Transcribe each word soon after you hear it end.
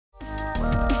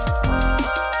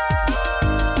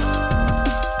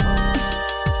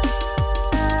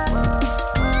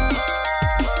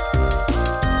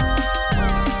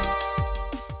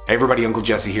Hey everybody, Uncle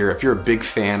Jesse here. If you're a big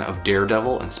fan of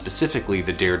Daredevil, and specifically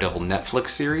the Daredevil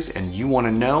Netflix series, and you want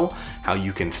to know how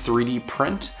you can 3D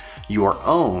print your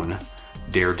own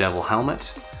Daredevil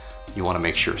helmet, you want to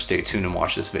make sure to stay tuned and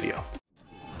watch this video.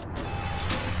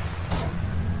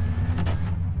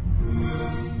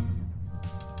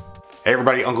 Hey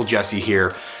everybody, Uncle Jesse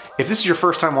here. If this is your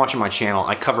first time watching my channel,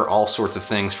 I cover all sorts of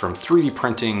things from 3D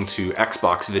printing to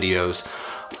Xbox videos.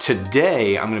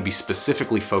 Today, I'm going to be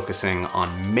specifically focusing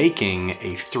on making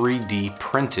a 3D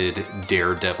printed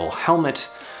Daredevil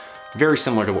helmet, very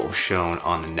similar to what was shown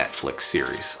on the Netflix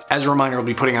series. As a reminder, I'll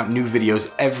be putting out new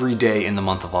videos every day in the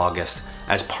month of August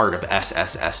as part of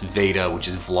SSSVEDA, which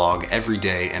is vlog every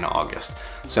day in August.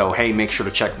 So hey, make sure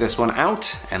to check this one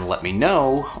out and let me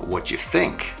know what you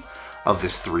think of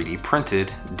this 3D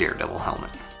printed Daredevil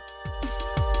helmet.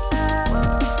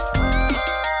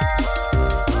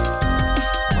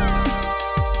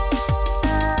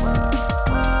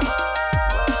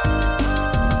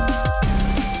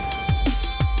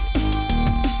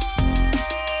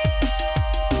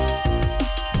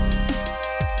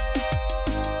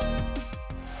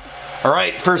 All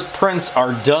right, first prints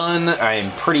are done. I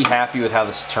am pretty happy with how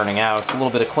this is turning out. It's a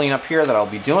little bit of cleanup here that I'll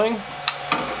be doing.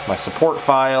 My support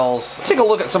files. Take a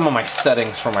look at some of my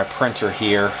settings for my printer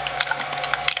here.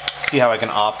 See how I can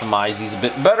optimize these a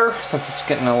bit better since it's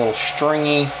getting a little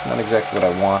stringy. Not exactly what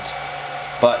I want.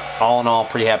 But all in all,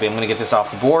 pretty happy. I'm gonna get this off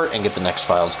the board and get the next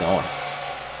files going.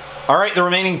 All right, the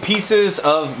remaining pieces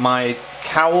of my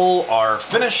cowl are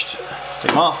finished. Let's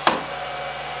take them off.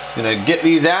 Gonna get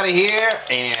these out of here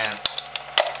and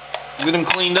get them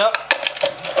cleaned up.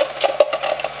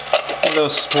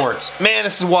 Those supports. Man,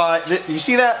 this is why, you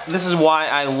see that? This is why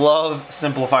I love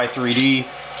Simplify 3D.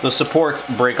 Those supports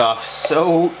break off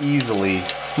so easily,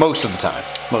 most of the time.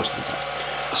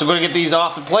 So I'm gonna get these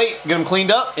off the plate, get them cleaned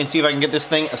up, and see if I can get this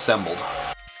thing assembled.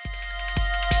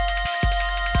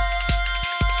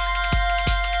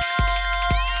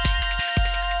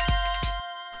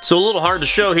 So a little hard to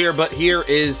show here, but here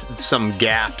is some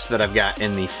gaps that I've got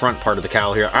in the front part of the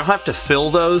cowl here. I'll have to fill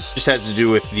those. Just has to do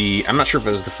with the, I'm not sure if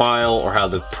it was the file or how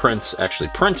the print's actually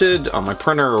printed on my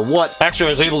printer or what. Actually, I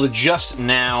was able to just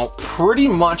now pretty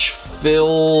much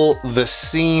fill the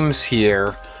seams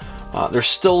here. There's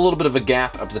still a little bit of a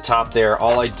gap up the top there.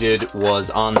 All I did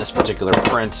was on this particular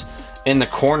print, in the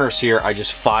corners here, I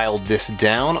just filed this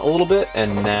down a little bit,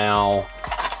 and now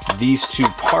these two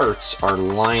parts are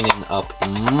lining up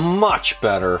much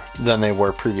better than they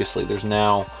were previously. There's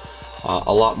now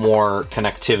a lot more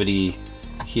connectivity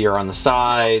here on the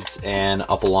sides and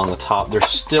up along the top. There's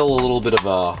still a little bit of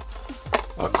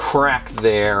a crack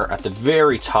there at the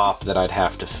very top that I'd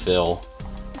have to fill,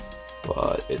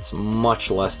 but it's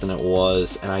much less than it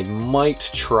was, and I might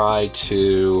try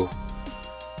to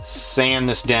sand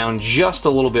this down just a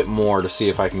little bit more to see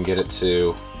if I can get it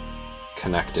to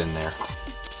connect in there.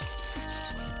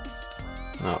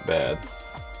 Not bad.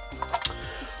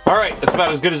 All right, that's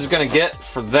about as good as it's gonna get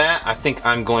for that. I think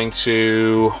I'm going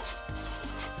to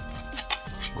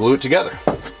glue it together.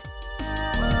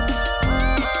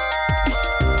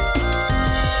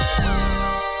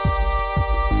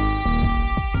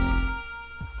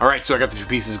 All right, so I got the two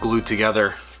pieces glued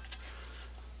together.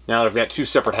 Now that I've got two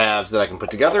separate halves that I can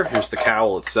put together, here's the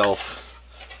cowl itself.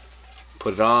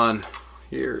 Put it on.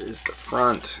 Here is the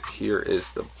front, here is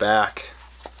the back.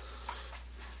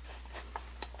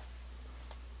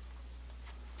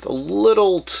 It's a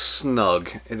little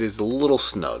snug. It is a little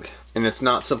snug. And it's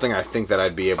not something I think that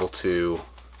I'd be able to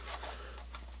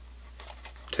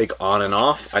take on and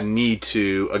off. I need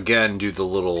to, again, do the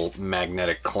little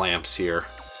magnetic clamps here.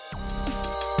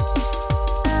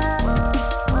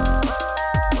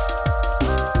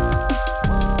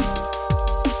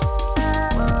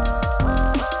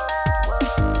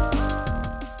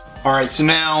 Alright, so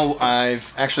now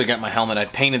I've actually got my helmet. I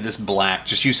painted this black,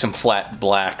 just used some flat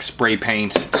black spray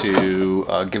paint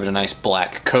to give it a nice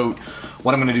black coat.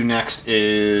 What I'm going to do next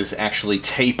is actually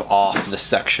tape off the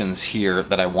sections here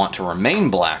that I want to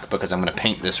remain black because I'm going to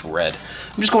paint this red.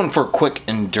 I'm just going for a quick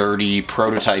and dirty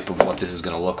prototype of what this is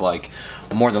going to look like.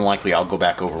 More than likely I'll go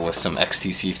back over with some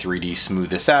XTC 3D, smooth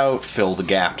this out, fill the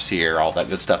gaps here, all that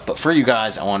good stuff. But for you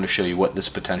guys, I wanted to show you what this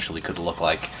potentially could look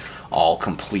like all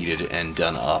completed and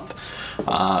done up.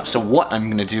 So what I'm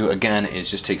gonna do again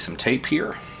is just take some tape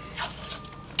here,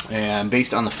 and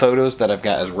based on the photos that I've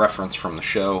got as reference from the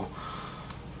show,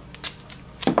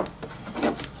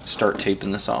 start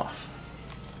taping this off.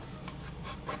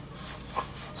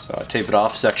 So I tape it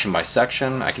off section by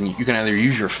section. You can either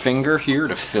use your finger here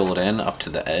to fill it in up to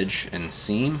the edge and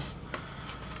seam.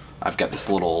 I've got this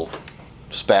little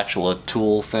spatula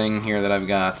tool thing here that I've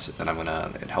got that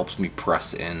it helps me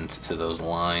press into those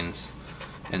lines,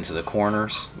 into the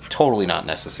corners. Totally not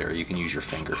necessary. You can use your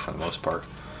finger for the most part.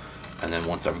 And then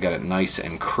once I've got it nice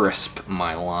and crisp,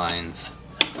 my lines,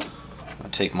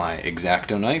 I'll take my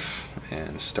X-Acto knife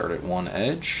and start at one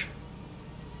edge,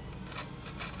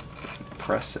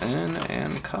 press in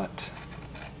and cut.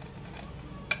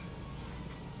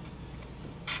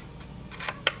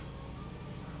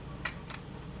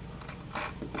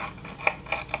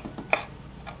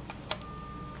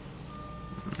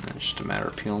 And it's just a matter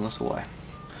of peeling this away.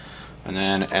 And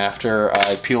then after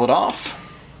I peel it off,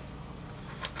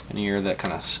 any area that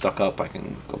kind of stuck up, I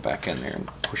can go back in there and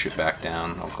push it back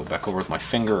down. I'll go back over with my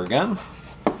finger again.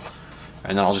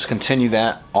 And then I'll just continue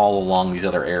that all along these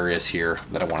other areas here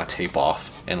that I want to tape off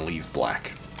and leave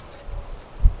black.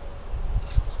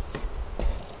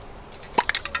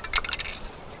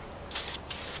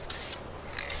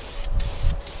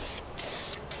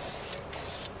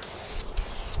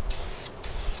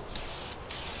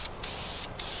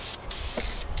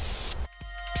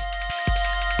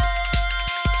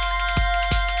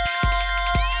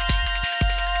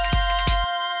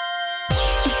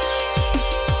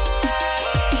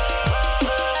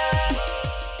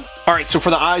 Alright, so for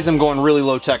the eyes, I'm going really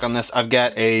low tech on this. I've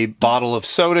got a bottle of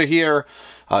soda here,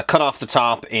 cut off the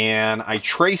top, and I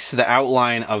trace the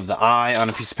outline of the eye on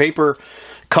a piece of paper,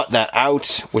 cut that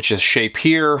out, which is shape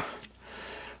here,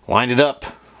 lined it up,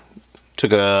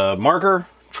 took a marker,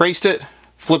 traced it,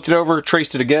 flipped it over,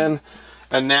 traced it again,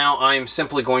 and now I'm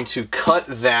simply going to cut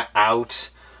that out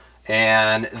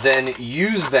and then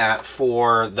use that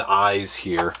for the eyes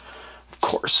here. Of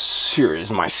course, here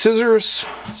is my scissors,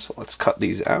 so let's cut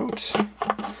these out.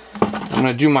 I'm going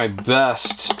to do my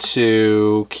best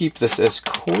to keep this as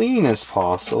clean as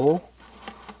possible.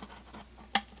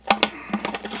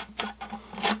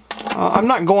 I'm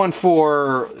not going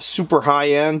for super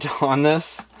high-end on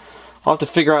this. I'll have to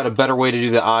figure out a better way to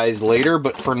do the eyes later,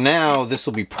 but for now, this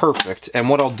will be perfect. And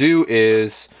what I'll do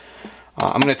is,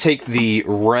 I'm going to take the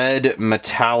red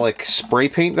metallic spray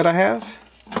paint that I have,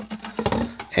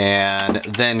 and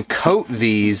then coat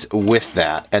these with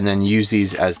that, and then use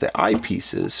these as the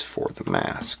eyepieces for the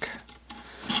mask.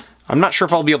 I'm not sure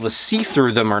if I'll be able to see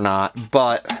through them or not,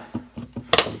 but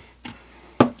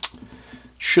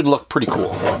should look pretty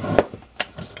cool.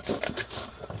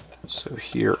 So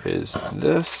here is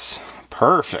this.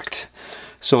 Perfect.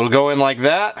 So it'll go in like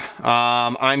that.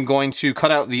 I'm going to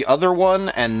cut out the other one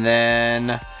and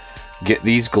then get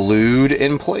these glued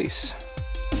in place.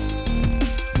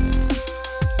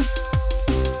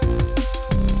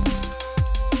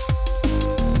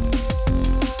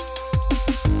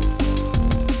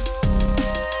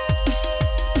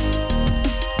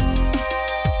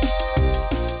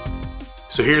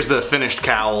 So here's the finished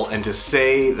cowl, and to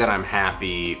say that I'm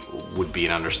happy would be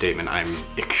an understatement. I'm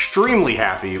extremely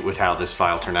happy with how this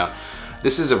file turned out.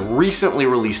 This is a recently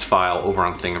released file over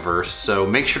on Thingiverse, so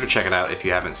make sure to check it out if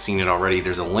you haven't seen it already.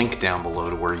 There's a link down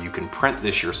below to where you can print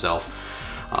this yourself.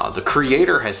 The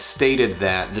creator has stated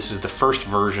that this is the first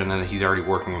version and he's already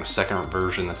working on a second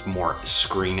version that's more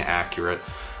screen accurate.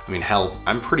 I mean, hell,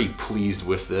 I'm pretty pleased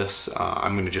with this.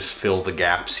 I'm gonna just fill the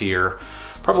gaps here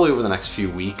probably over the next few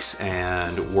weeks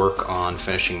and work on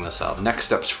finishing this up. Next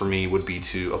steps for me would be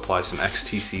to apply some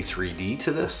XTC 3D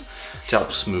to this to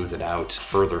help smooth it out,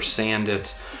 further sand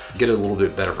it, get a little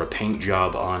bit better of a paint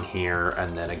job on here,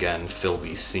 and then again, fill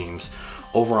these seams.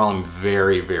 Overall, I'm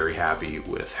very, very happy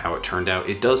with how it turned out.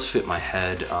 It does fit my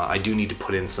head. I do need to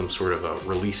put in some sort of a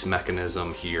release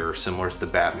mechanism here, similar to the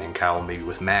Batman cowl, maybe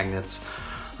with magnets.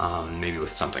 Maybe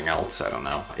with something else, I don't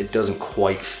know. It doesn't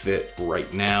quite fit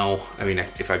right now. I mean,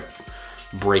 if I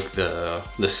break the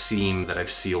seam that I've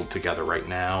sealed together right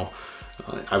now,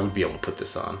 I would be able to put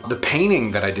this on. The painting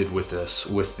that I did with this,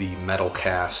 with the metal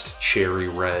cast cherry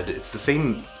red, it's the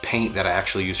same paint that I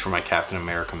actually used for my Captain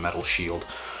America metal shield.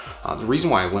 The reason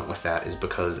why I went with that is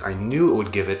because I knew it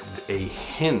would give it a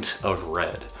hint of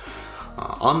red.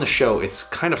 On the show, it's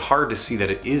kind of hard to see that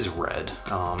it is red.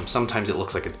 Sometimes it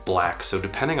looks like it's black, so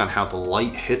depending on how the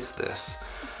light hits this,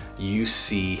 you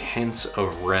see hints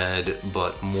of red,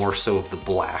 but more so of the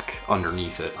black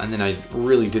underneath it. And then I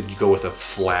really did go with a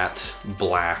flat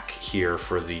black here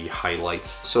for the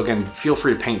highlights. So again, feel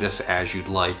free to paint this as you'd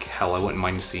like. Hell, I wouldn't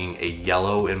mind seeing a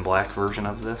yellow and black version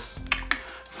of this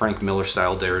Frank Miller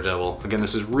style Daredevil. Again,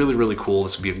 this is really, really cool.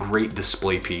 This would be a great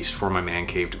display piece for my man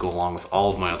cave to go along with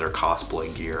all of my other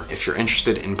cosplay gear. If you're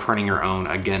interested in printing your own,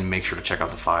 again, make sure to check out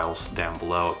the files down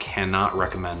below. Cannot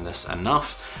recommend this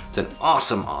enough. It's an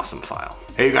awesome, awesome file.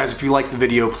 Hey guys, if you liked the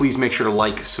video, please make sure to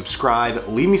like, subscribe,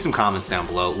 leave me some comments down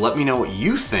below. Let me know what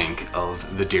you think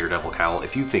of the Daredevil cowl,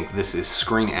 if you think this is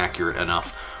screen accurate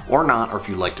enough or not, or if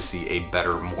you'd like to see a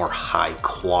better, more high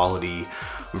quality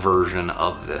version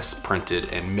of this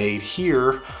printed and made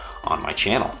here on my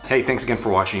channel. Hey, thanks again for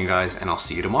watching, you guys, and I'll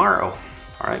see you tomorrow.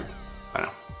 All right.